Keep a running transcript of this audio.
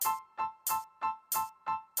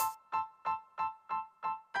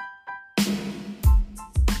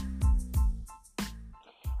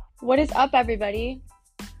What is up, everybody?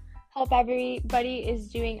 Hope everybody is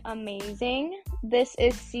doing amazing. This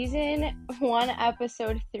is season 1,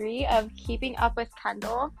 episode 3 of Keeping Up with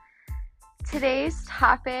Kendall. Today's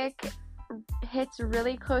topic hits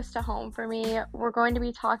really close to home for me. We're going to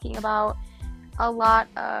be talking about a lot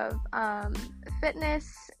of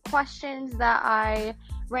fitness questions that I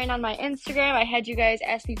ran on my Instagram. I had you guys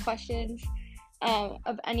ask me questions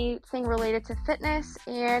of anything related to fitness,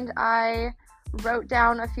 and I wrote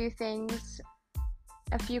down a few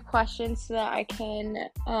questions so that I can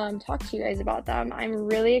talk to you guys about them. I'm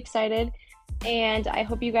really excited, and I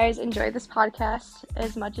hope you guys enjoy this podcast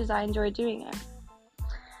as much as I enjoy doing it.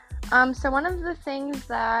 So one of the things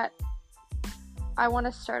that I want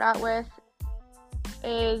to start out with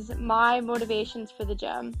is my motivations for the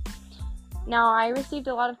gym. Now, I received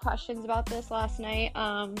a lot of questions about this last night.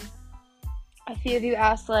 A few of you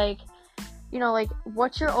asked,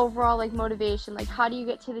 what's your overall, motivation? How do you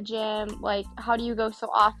get to the gym? How do you go so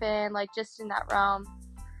often? Just in that realm.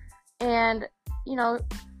 And,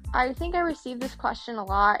 I think I received this question a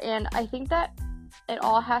lot, and I think that it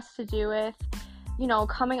all has to do with,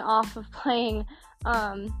 coming off of playing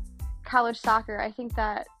college soccer. I think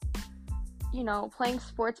that, playing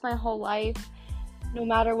sports my whole life, no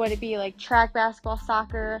matter what it be, track, basketball,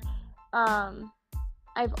 soccer,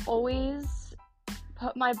 I've always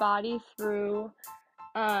put my body through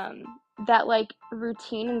that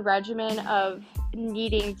routine and regimen of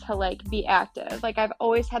needing to be active. I've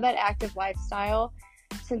always had that active lifestyle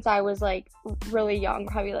since I was really young,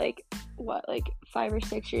 probably 5 or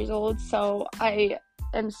 6 years old. So I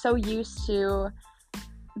am so used to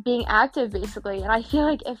being active, basically. And I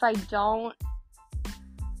feel if I don't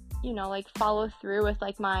follow through with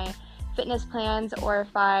my fitness plans, or if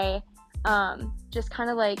I just kind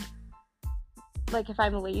of if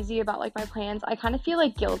I'm lazy about my plans, I kind of feel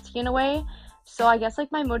guilty in a way. So I guess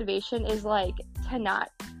my motivation is to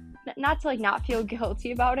not feel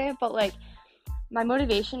guilty about it, but my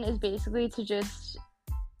motivation is basically to just,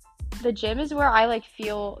 the gym is where I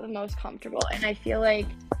feel the most comfortable, and I feel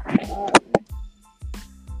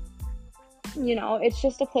it's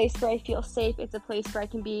just a place where I feel safe. It's a place where I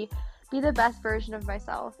can be the best version of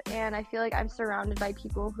myself, and I feel I'm surrounded by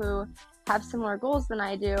people who have similar goals than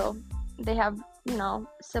I do. They have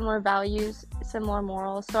similar values, similar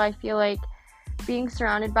morals. So I feel being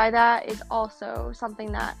surrounded by that is also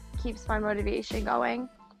something that keeps my motivation going.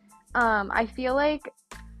 I feel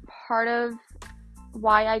part of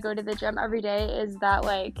why I go to the gym every day is that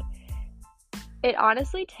it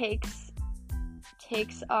honestly takes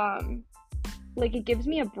it gives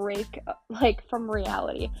me a break from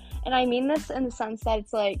reality. And I mean this in the sense that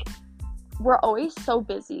it's we're always so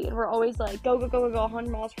busy, and we're always go 100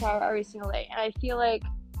 miles per hour every single day. And I feel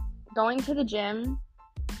going to the gym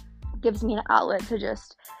gives me an outlet to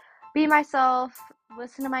just be myself,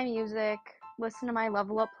 listen to my music, listen to my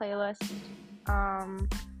Level Up playlist.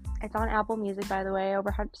 It's on Apple Music, by the way,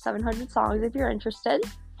 over 700 songs if you're interested.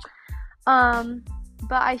 But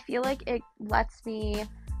I feel it lets me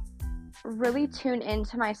really tune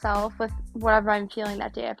into myself with whatever I'm feeling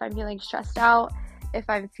that day. If I'm feeling stressed out, if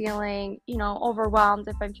I'm feeling, overwhelmed,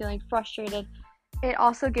 if I'm feeling frustrated, it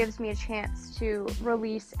also gives me a chance to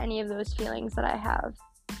release any of those feelings that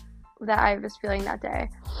I was feeling that day.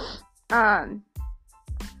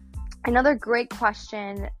 Another great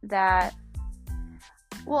question that,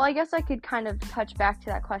 I guess I could kind of touch back to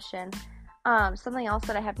that question. Something else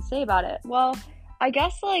that I have to say about it. Well, I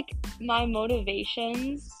guess my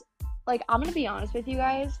motivations, I'm gonna be honest with you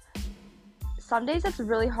guys. Some days it's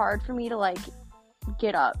really hard for me to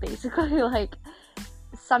get up, basically.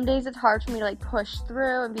 Some days it's hard for me to push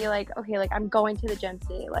through and be okay, I'm going to the gym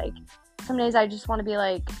today. Some days I just want to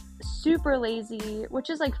be super lazy,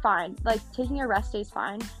 which is fine. Taking a rest day is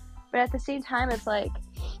fine, but at the same time it's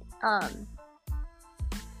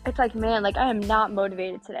man, I am not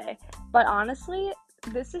motivated today. But honestly,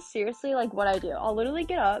 this is seriously what I do. I'll literally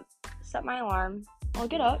get up, set my alarm, I'll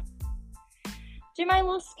get up, do my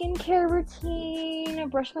little skincare routine,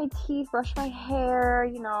 brush my teeth, brush my hair,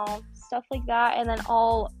 stuff like that. And then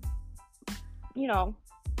I'll,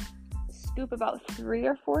 scoop about 3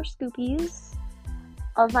 or 4 scoopies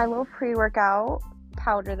of my little pre-workout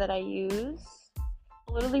powder that I use.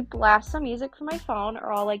 I'll literally blast some music from my phone,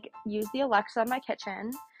 or I'll use the Alexa in my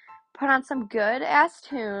kitchen, put on some good ass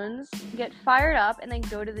tunes, get fired up, and then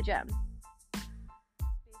go to the gym.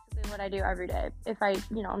 What I do every day if I'm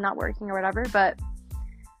not working or whatever. But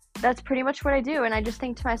that's pretty much what I do, and I just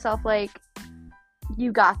think to myself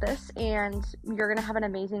you got this, and you're gonna have an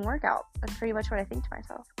amazing workout. That's pretty much what I think to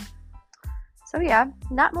myself. So yeah,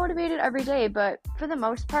 not motivated every day, but for the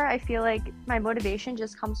most part, I feel like my motivation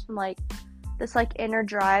just comes from like this like inner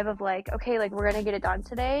drive of like, okay, like we're gonna get it done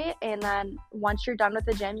today, and then once you're done with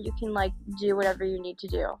the gym, you can like do whatever you need to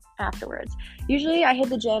do afterwards. Usually I hit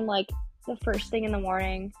the gym like the first thing in the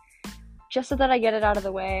morning just so that I get it out of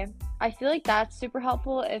the way. I feel like that's super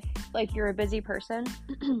helpful if like you're a busy person.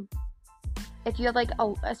 If you have like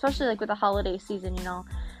especially like with the holiday season, you know,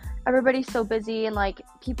 everybody's so busy and like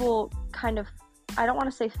people kind of, I don't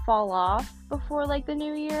want to say fall off before like the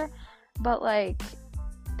new year, but like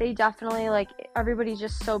they definitely like, everybody's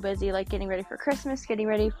just so busy like getting ready for Christmas, getting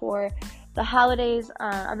ready for the holidays.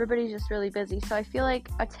 Everybody's just really busy. So I feel like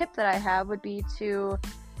a tip that I have would be to,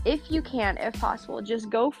 if you can, if possible, just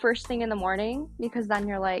go first thing in the morning, because then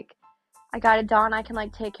you're like, I got it done, I can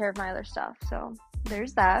like take care of my other stuff. So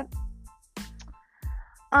there's that.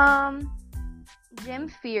 Gym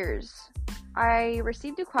fears. I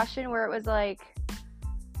received a question where it was like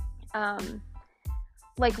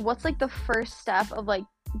what's like the first step of like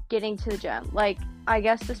getting to the gym? Like, I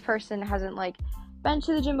guess this person hasn't like been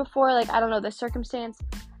to the gym before, like I don't know the circumstance,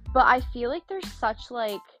 but I feel like there's such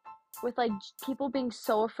like, with like people being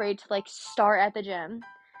so afraid to like start at the gym.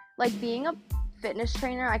 Like being a fitness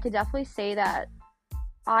trainer, I could definitely say that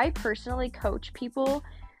I personally coach people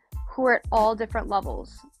who are at all different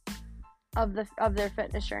levels of their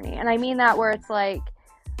fitness journey. And I mean that where it's like,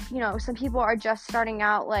 you know, some people are just starting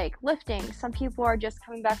out like lifting, some people are just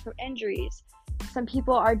coming back from injuries, some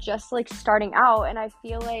people are just like starting out. And I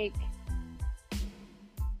feel like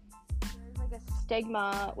there's like a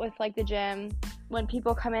stigma with like the gym. When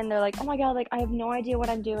people come in, they're like, oh my god, like I have no idea what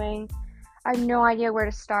I'm doing, I have no idea where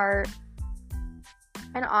to start.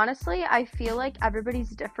 And honestly, I feel like everybody's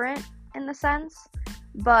different in the sense,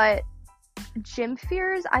 but gym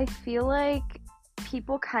fears, I feel like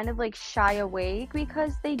people kind of like shy away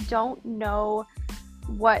because they don't know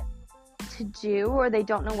what to do, or they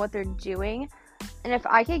don't know what they're doing. And if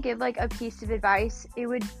I could give like a piece of advice, it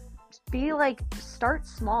would be like, start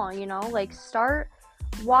small, you know, like start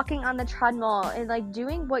walking on the treadmill and like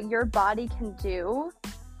doing what your body can do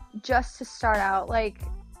just to start out. Like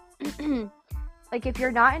like if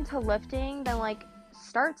you're not into lifting, then like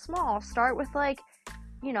start small, start with like,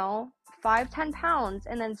 you know, 5-10 pounds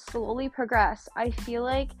and then slowly progress. I feel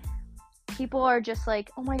like people are just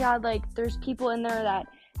like, oh my god, like there's people in there that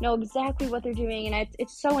know exactly what they're doing, and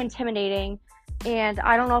it's so intimidating, and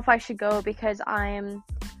I don't know if I should go because I'm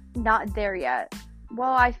not there yet.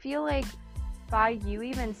 Well, I feel like by you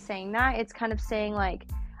even saying that, it's kind of saying like,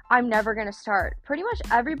 I'm never gonna start. Pretty much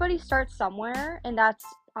everybody starts somewhere, and that's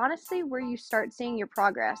honestly where you start seeing your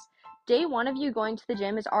progress. Day one of you going to the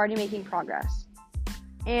gym is already making progress.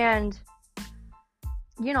 And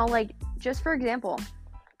you know, like just for example,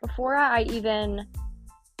 before I even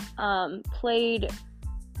played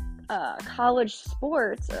college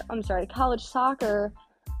soccer,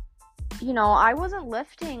 you know, I wasn't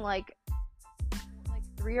lifting like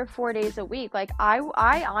 3 or 4 days a week. Like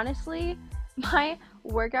I honestly, my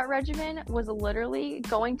workout regimen was literally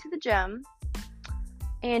going to the gym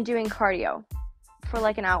and doing cardio for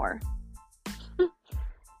like an hour.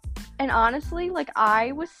 And honestly, like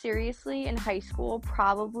I was seriously in high school,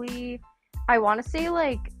 probably, I want to say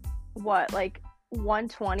like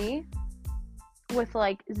 120 with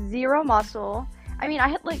like zero muscle. I mean, I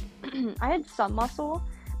had like I had some muscle,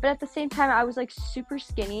 but at the same time I was like super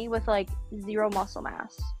skinny with like zero muscle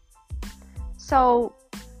mass. So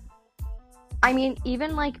I mean,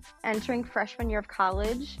 even like entering freshman year of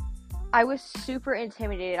college, I was super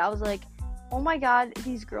intimidated. I was like, oh my god,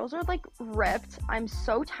 these girls are like ripped, I'm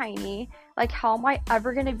so tiny, like how am I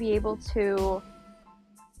ever gonna be able to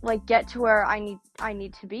like get to where I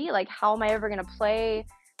need to be? Like how am I ever gonna play,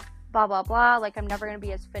 blah blah blah, like I'm never gonna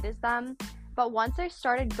be as fit as them. But once I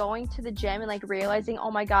started going to the gym and like realizing,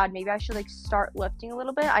 oh my god, maybe I should like start lifting a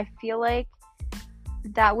little bit, I feel like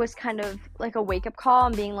that was kind of like a wake-up call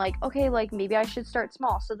and being like, okay, like maybe I should start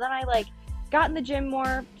small. So then I like got in the gym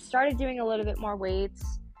more, started doing a little bit more weights,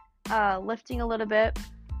 lifting a little bit,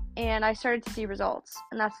 and I started to see results,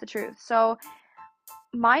 and that's the truth. So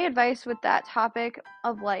my advice with that topic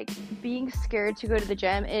of like being scared to go to the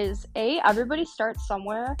gym is everybody starts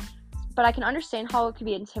somewhere, but I can understand how it could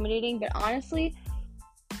be intimidating. But honestly,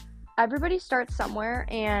 everybody starts somewhere,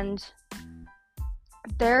 and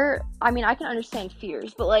I can understand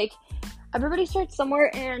fears, but like everybody starts somewhere,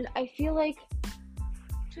 and I feel like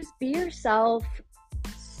just be yourself.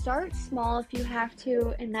 Start small if you have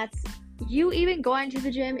to, and that's you. Even going to the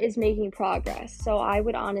gym is making progress. So I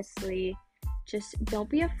would honestly just don't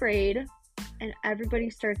be afraid, and everybody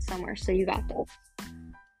starts somewhere, so you got this.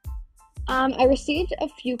 I received a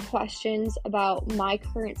few questions about my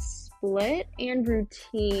current split and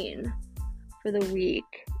routine for the week,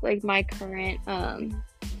 like my current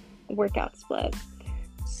workout split.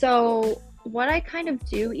 So what I kind of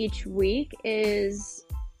do each week is,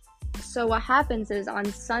 so what happens is on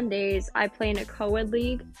Sundays I play in a co-ed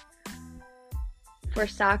league for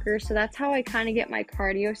soccer, so that's how I kind of get my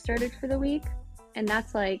cardio started for the week, and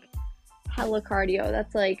that's like hella cardio.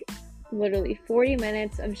 That's like literally 40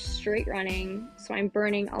 minutes of straight running, so I'm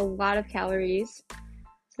burning a lot of calories.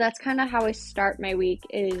 So that's kind of how I start my week,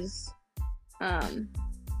 is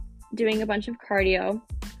doing a bunch of cardio.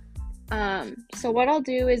 So what I'll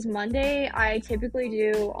do is Monday I typically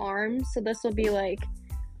do arms, so this will be like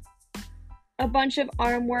a bunch of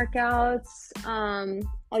arm workouts.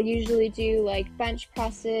 I'll usually do like bench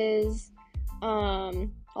presses,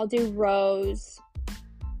 I'll do rows,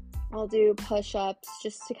 I'll do push-ups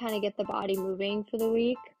just to kind of get the body moving for the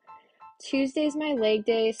week. Tuesday's my leg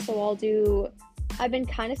day, so I've been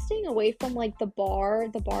kind of staying away from like the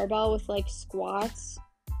barbell with like squats.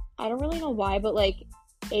 I don't really know why, but like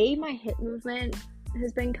my hip movement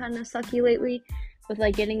has been kind of sucky lately with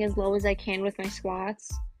like getting as low as I can with my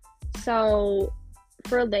squats. So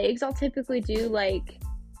for legs, I'll typically do like,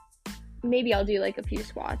 maybe I'll do like a few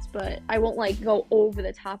squats, but I won't like go over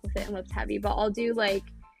the top of it and lift heavy, but I'll do like,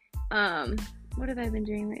 what have I been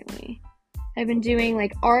doing lately? I've been doing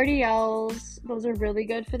like RDLs. Those are really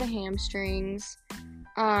good for the hamstrings.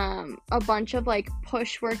 A bunch of like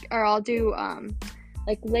push work, or I'll do,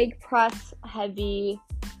 like leg press heavy.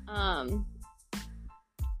 And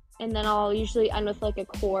then I'll usually end with like a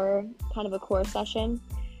core session.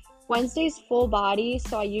 Wednesday's full body,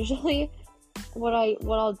 so I usually, what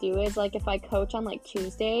I'll do is like if I coach on like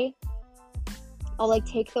Tuesday, I'll like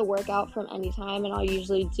take the workout from anytime and I'll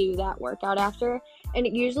usually do that workout after, and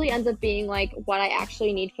it usually ends up being like what I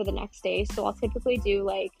actually need for the next day. So I'll typically do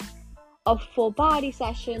like a full body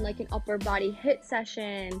session, like an upper body HIIT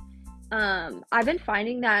session. I've been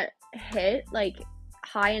finding that HIIT, like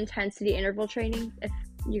high intensity interval training, if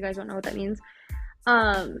you guys don't know what that means,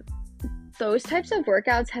 those types of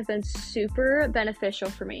workouts have been super beneficial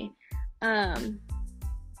for me. I've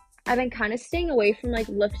been kind of staying away from like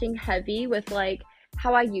lifting heavy with like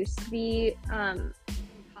how I used to be in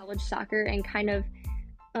college soccer, and kind of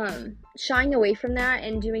shying away from that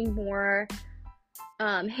and doing more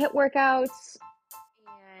HIIT workouts,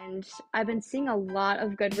 and I've been seeing a lot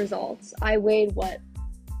of good results. I weighed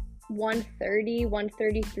 130,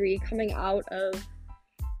 133 coming out of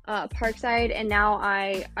Parkside, and now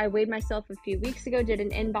I weighed myself a few weeks ago, did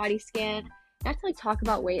an in-body scan. Not to like talk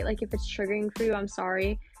about weight, like if it's triggering for you, I'm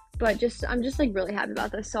sorry, but I'm just like really happy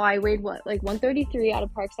about this. So I weighed like 133 out of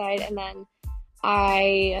Parkside, and then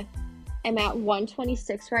I am at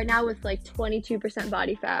 126 right now with like 22%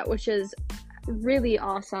 body fat, which is really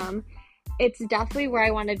awesome. It's definitely where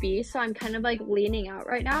I want to be, so I'm kind of like leaning out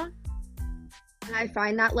right now, and I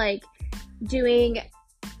find that like doing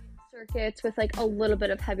circuits with like a little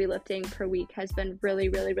bit of heavy lifting per week has been really,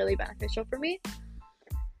 really, really beneficial for me.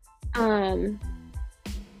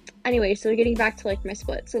 Anyway, so getting back to like my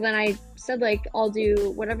split, so then I said like I'll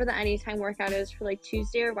do whatever the anytime workout is for like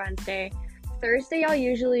Tuesday or Wednesday. Thursday I'll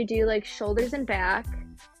usually do like shoulders and back,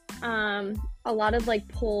 a lot of like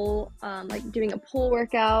pull, like doing a pull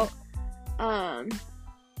workout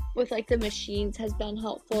with like the machines has been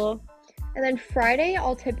helpful. And then Friday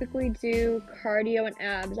I'll typically do cardio and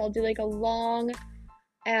abs. I'll do like a long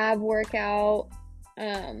ab workout,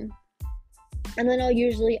 and then I'll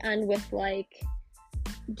usually end with like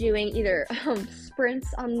doing either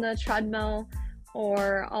sprints on the treadmill,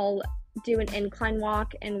 or I'll do an incline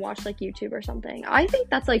walk and watch like YouTube or something. I think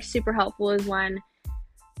that's like super helpful, is when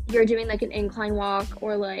you're doing like an incline walk,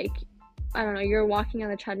 or like, I don't know, you're walking on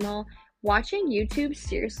the treadmill. Watching YouTube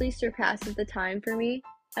seriously surpasses the time for me.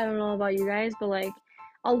 I don't know about you guys, but like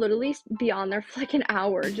I'll literally be on there for like an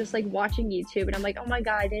hour just like watching YouTube, and I'm like, oh my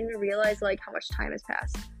god, I didn't even realize like how much time has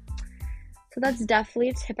passed. So that's definitely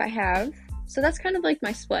a tip I have. So that's kind of like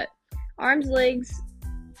my split: arms, legs,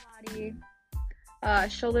 body,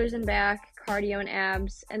 shoulders and back, cardio and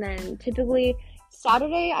abs. And then typically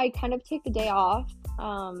Saturday I kind of take the day off.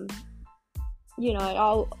 It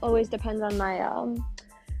all always depends on my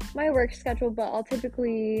my work schedule, but I'll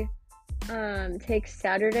typically take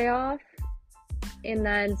Saturday off, and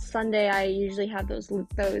then Sunday I usually have those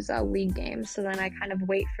league games, so then I kind of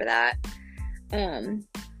wait for that.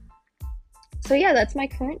 So yeah, that's my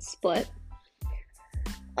current split.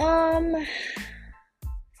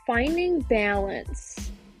 Finding balance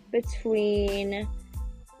between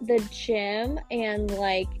the gym and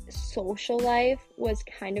like social life was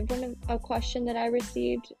kind of a question that I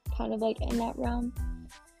received, kind of like in that realm.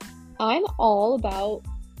 I'm all about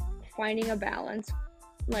finding a balance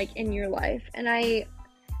like in your life, and I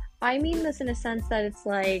mean this in a sense that it's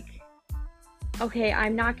like, okay,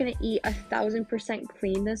 I'm not gonna eat 1,000%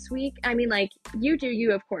 clean this week. I mean, like, you do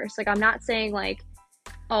you, of course. Like, I'm not saying like,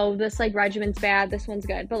 oh, this like regimen's bad, this one's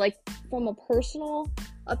good, but like from a personal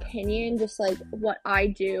opinion, just like what I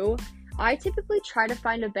do, I typically try to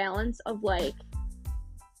find a balance of like,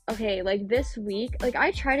 okay, like this week, like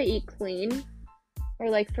I try to eat clean, or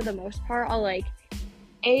like for the most part, I'll like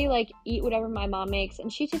like eat whatever my mom makes,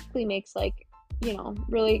 and she typically makes like,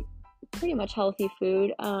 really pretty much healthy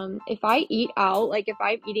food. If I eat out, like if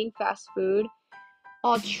I'm eating fast food,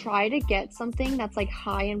 I'll try to get something that's like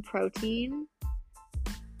high in protein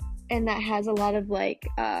and that has a lot of like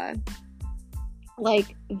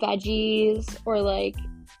veggies, or like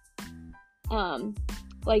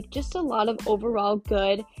just a lot of overall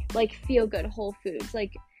good, like feel good whole foods,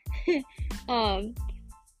 like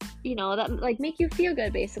that like make you feel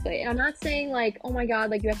good basically. And I'm not saying like, oh my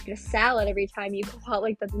god, like you have to get a salad every time you go out,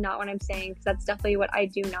 like that's not what I'm saying, because that's definitely what I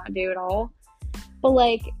do not do at all. But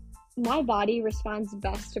like my body responds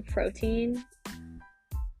best to protein,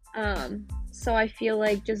 so I feel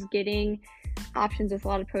like just getting options with a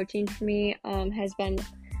lot of protein for me has been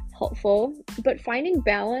helpful. But finding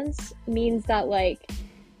balance means that like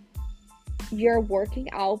you're working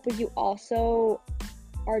out, but you also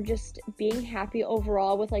are just being happy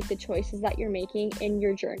overall with like the choices that you're making in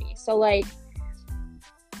your journey. So like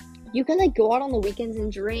you can like go out on the weekends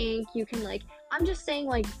and drink, you can like, I'm just saying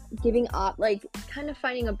like giving up, like kind of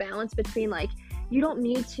finding a balance between like, you don't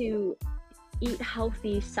need to eat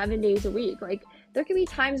healthy 7 days a week. Like there can be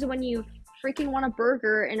times when you freaking want a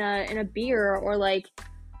burger and a beer, or like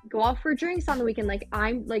go out for drinks on the weekend. Like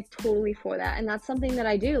I'm like totally for that, and that's something that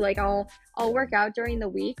I do. Like I'll work out during the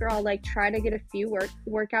week, or I'll like try to get a few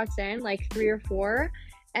workouts in, like 3 or 4,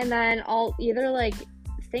 and then I'll either like,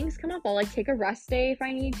 things come up, I'll like take a rest day if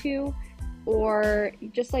I need to, or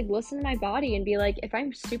just like listen to my body and be like, if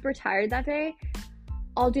I'm super tired that day,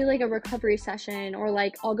 I'll do like a recovery session, or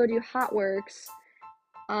like I'll go do hot works.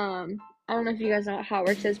 I don't know if you guys know what hot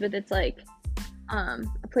works is, but it's like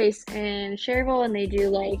a place in Cherville, and they do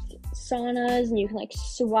like saunas and you can like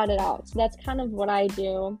sweat it out. So that's kind of what I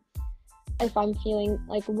do if I'm feeling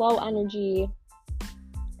like low energy.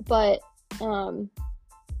 But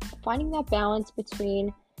finding that balance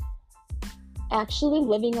between actually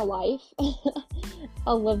living a life,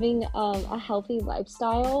 living a healthy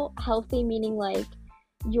lifestyle. Healthy meaning like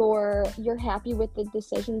you're happy with the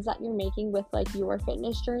decisions that you're making with like your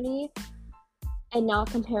fitness journey, and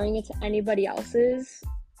not comparing it to anybody else's.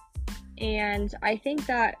 And I think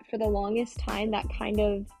that for the longest time, that kind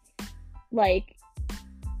of like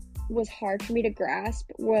was hard for me to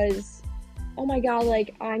grasp, was, oh my god,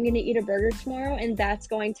 like I'm gonna eat a burger tomorrow and that's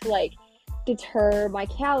going to like deter my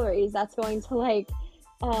calories, that's going to like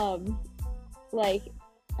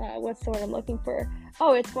what's the word I'm looking for?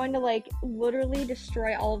 Oh, it's going to like literally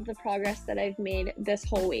destroy all of the progress that I've made this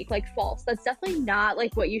whole week. Like false. That's definitely not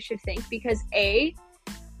like what you should think, because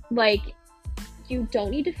like you don't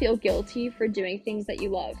need to feel guilty for doing things that you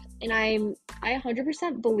love. And I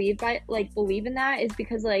 100% believe in that, is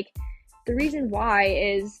because like the reason why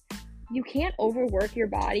is you can't overwork your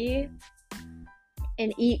body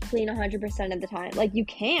and eat clean 100% of the time. Like you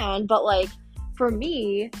can, but like for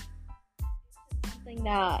me, something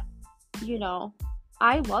that,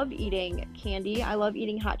 I love eating candy, I love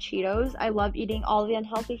eating hot Cheetos, I love eating all the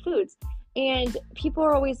unhealthy foods. And people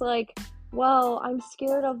are always like, well, I'm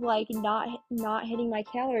scared of like not hitting my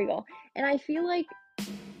calorie goal. And I feel like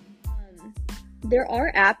there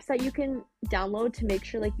are apps that you can download to make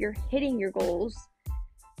sure like you're hitting your goals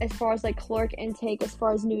as far as like caloric intake, as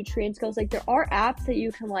far as nutrients goes. Like there are apps that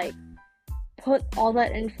you can like put all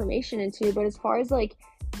that information into, but as far as like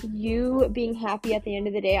you being happy at the end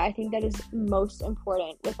of the day, I think that is most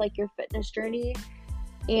important with like your fitness journey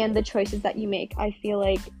and the choices that you make. I feel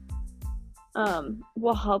like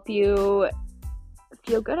will help you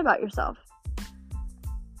feel good about yourself.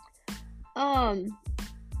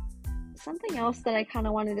 Something else that I kind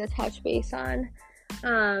of wanted to touch base on,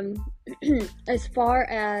 as far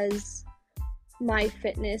as my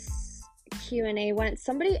fitness Q&A went,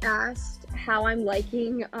 somebody asked how I'm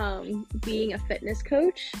liking being a fitness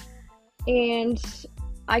coach, and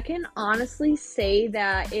I can honestly say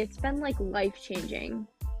that it's been like life-changing.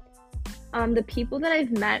 The people that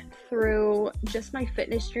I've met through just my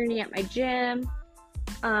fitness journey at my gym,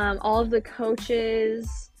 all of the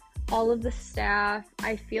coaches, all of the staff.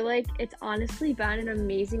 I feel like it's honestly been an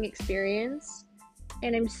amazing experience,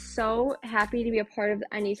 and I'm so happy to be a part of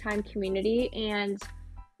the Anytime community, and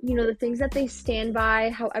the things that they stand by,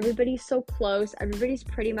 how everybody's so close, everybody's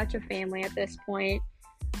pretty much a family at this point.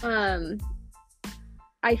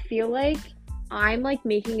 I feel like I'm like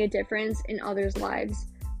making a difference in others' lives.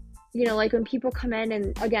 Like when people come in,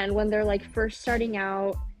 and again, when they're like first starting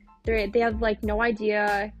out, they have like no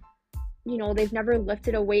idea, they've never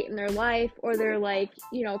lifted a weight in their life, or they're like,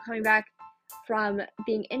 coming back from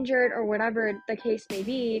being injured or whatever the case may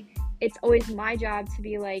be. It's always my job to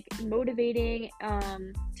be like motivating,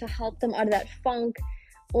 to help them out of that funk,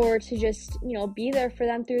 or to just, be there for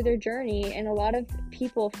them through their journey. And a lot of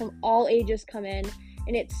people from all ages come in,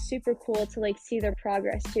 and it's super cool to like see their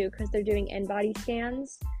progress too, because they're doing in-body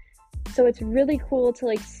scans. So it's really cool to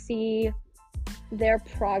like see their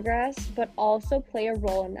progress, but also play a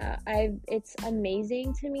role in that. It's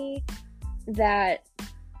amazing to me that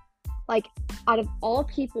like out of all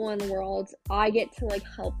people in the world, I get to like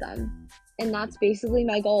help them. And that's basically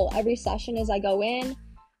my goal. Every session as I go in,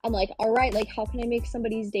 I'm like, all right, like how can I make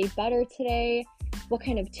somebody's day better today? What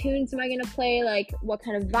kind of tunes am I going to play? Like what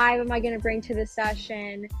kind of vibe am I going to bring to the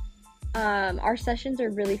session? Our sessions are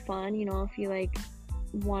really fun. If you like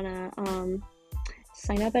want to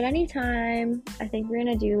sign up at any time, I think we're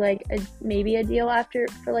going to do like maybe a deal after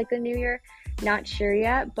for like the new year. Not sure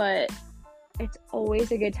yet, but it's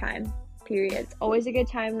always a good time, period. It's always a good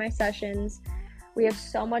time in my sessions. We have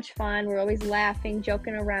so much fun. We're always laughing,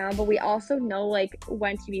 joking around, but we also know like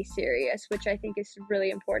when to be serious, which I think is really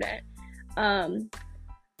important.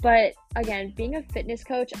 But again, being a fitness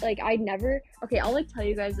coach, like I'll like tell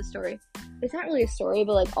you guys a story. It's not really a story,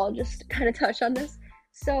 but like I'll just kind of touch on this.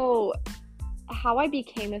 So how I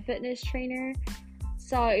became a fitness trainer.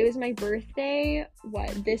 So it was my birthday,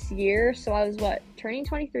 this year. So I was turning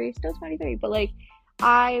 23, still 23, but like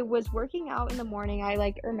I was working out in the morning. I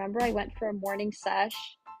like remember I went for a morning sesh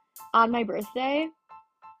on my birthday,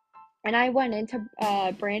 and I went into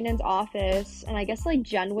Brandon's office, and I guess like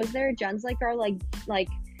Jen was there. Jen's like our like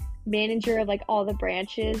manager of like all the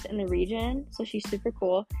branches in the region, so she's super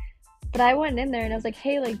cool. But I went in there and I was like,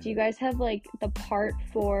 hey, like do you guys have like the part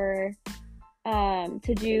for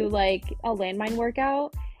to do like a landmine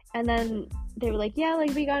workout? And then they were like, yeah,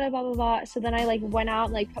 like we got it, blah blah blah. So then I like went out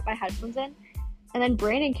and like put my headphones in, and then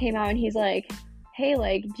Brandon came out and he's like, hey,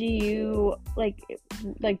 like do you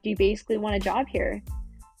basically want a job here?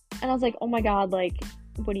 And I was like, oh my god, like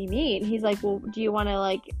what do you mean? He's like, well, do you want to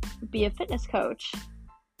like be a fitness coach?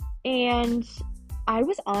 And I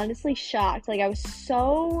was honestly shocked. Like I was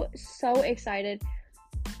so excited.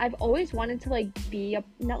 I've always wanted to like be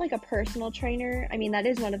not like a personal trainer. I mean, that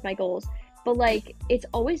is one of my goals, but like it's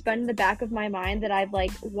always been in the back of my mind that I've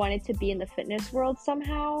like wanted to be in the fitness world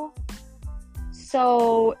somehow.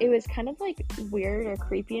 So it was kind of like weird or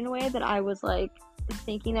creepy in a way that I was like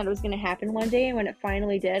thinking that it was going to happen one day, and when it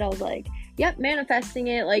finally did, I was like, yep, manifesting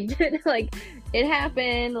it, like like it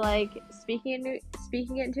happened, like speaking it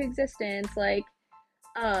into existence, like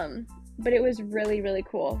but it was really, really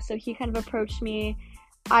cool. So he kind of approached me.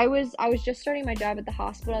 I was just starting my job at the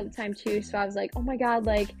hospital at the time too, so I was like, oh my god,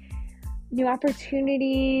 like new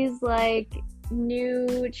opportunities, like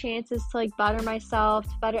new chances to like better myself,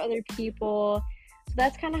 to better other people. So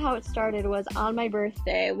that's kind of how it started, was on my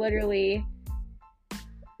birthday, literally.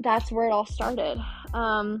 That's where it all started.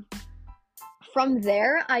 From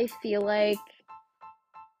there, I feel like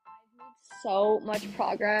I've made so much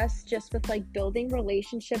progress just with like building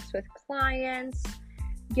relationships with clients,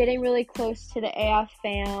 getting really close to the AF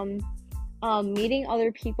fam, meeting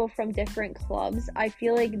other people from different clubs. I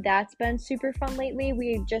feel like that's been super fun lately.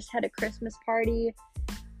 We just had a Christmas party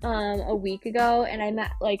a week ago, and I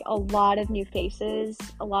met like a lot of new faces,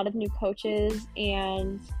 a lot of new coaches,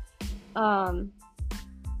 and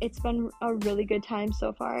it's been a really good time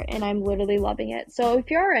so far, and I'm literally loving it. So if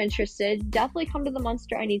you're interested, definitely come to the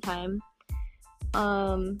Munster anytime,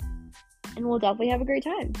 and we'll definitely have a great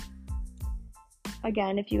time.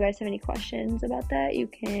 Again, if you guys have any questions about that, you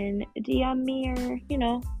can DM me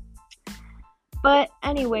or, But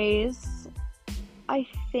anyways, I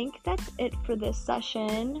think that's it for this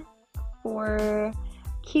session for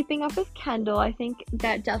Keeping Up with Kendall. I think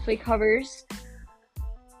that definitely covers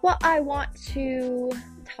what I want to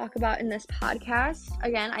talk about in this podcast.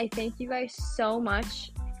 Again, I thank you guys so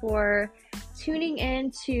much for tuning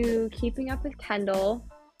in to Keeping Up with Kendall.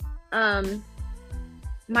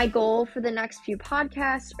 My goal for the next few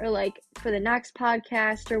podcasts, or like for the next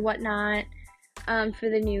podcast or whatnot, for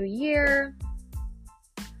the new year,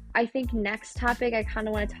 I think next topic I kind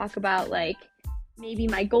of want to talk about like maybe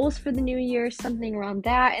my goals for the new year, something around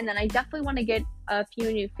that. And then I definitely want to get a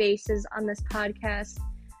few new faces on this podcast.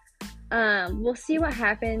 We'll see what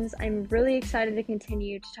happens. I'm really excited to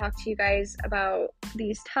continue to talk to you guys about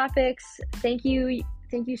these topics. Thank you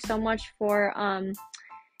so much for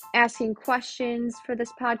asking questions for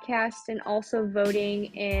this podcast and also voting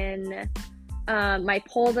in my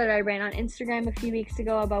poll that I ran on Instagram a few weeks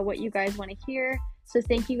ago about what you guys want to hear. So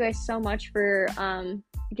thank you guys so much for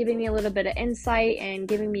giving me a little bit of insight and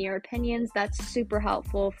giving me your opinions. That's super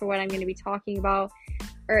helpful for what I'm going to be talking about,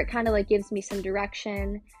 or it kind of like gives me some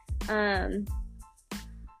direction.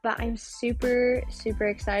 But I'm super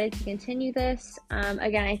excited to continue this.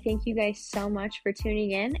 Again, I thank you guys so much for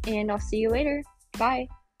tuning in, and I'll see you later. Bye.